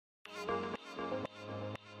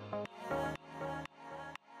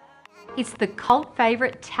It's the cult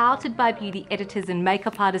favourite touted by beauty editors and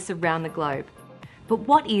makeup artists around the globe. But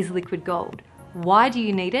what is liquid gold? Why do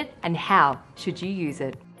you need it, and how should you use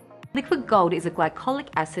it? Liquid gold is a glycolic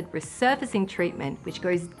acid resurfacing treatment which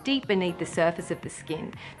goes deep beneath the surface of the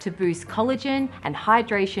skin to boost collagen and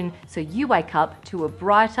hydration so you wake up to a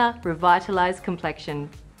brighter, revitalised complexion.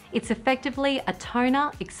 It's effectively a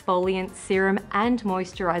toner, exfoliant, serum and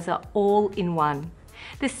moisturiser all in one.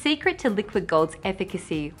 The secret to liquid gold's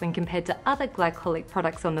efficacy when compared to other glycolic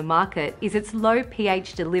products on the market is its low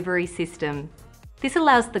pH delivery system. This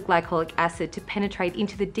allows the glycolic acid to penetrate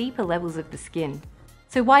into the deeper levels of the skin.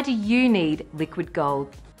 So why do you need liquid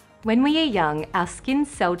gold? When we are young, our skin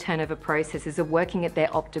cell turnover processes are working at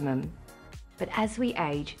their optimum. But as we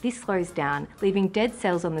age, this slows down, leaving dead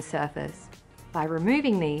cells on the surface. By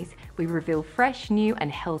removing these, we reveal fresh, new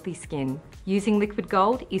and healthy skin. Using liquid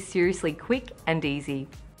gold is seriously quick and easy.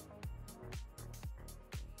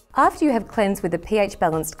 After you have cleansed with a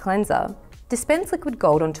pH-balanced cleanser, dispense liquid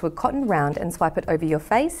gold onto a cotton round and swipe it over your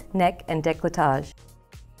face, neck and décolletage.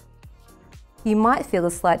 You might feel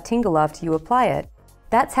a slight tingle after you apply it.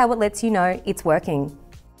 That's how it lets you know it's working.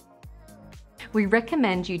 We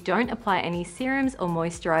recommend you don't apply any serums or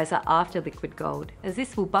moisturiser after liquid gold, as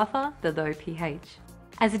this will buffer the low pH.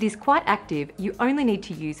 As it is quite active, you only need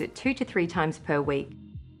to use it 2 to 3 times per week.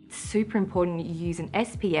 It's super important you use an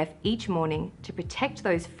SPF each morning to protect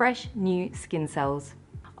those fresh, new skin cells.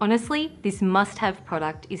 Honestly, this must-have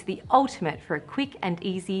product is the ultimate for a quick and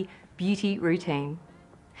easy beauty routine.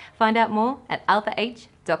 Find out more at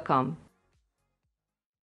alphah.com.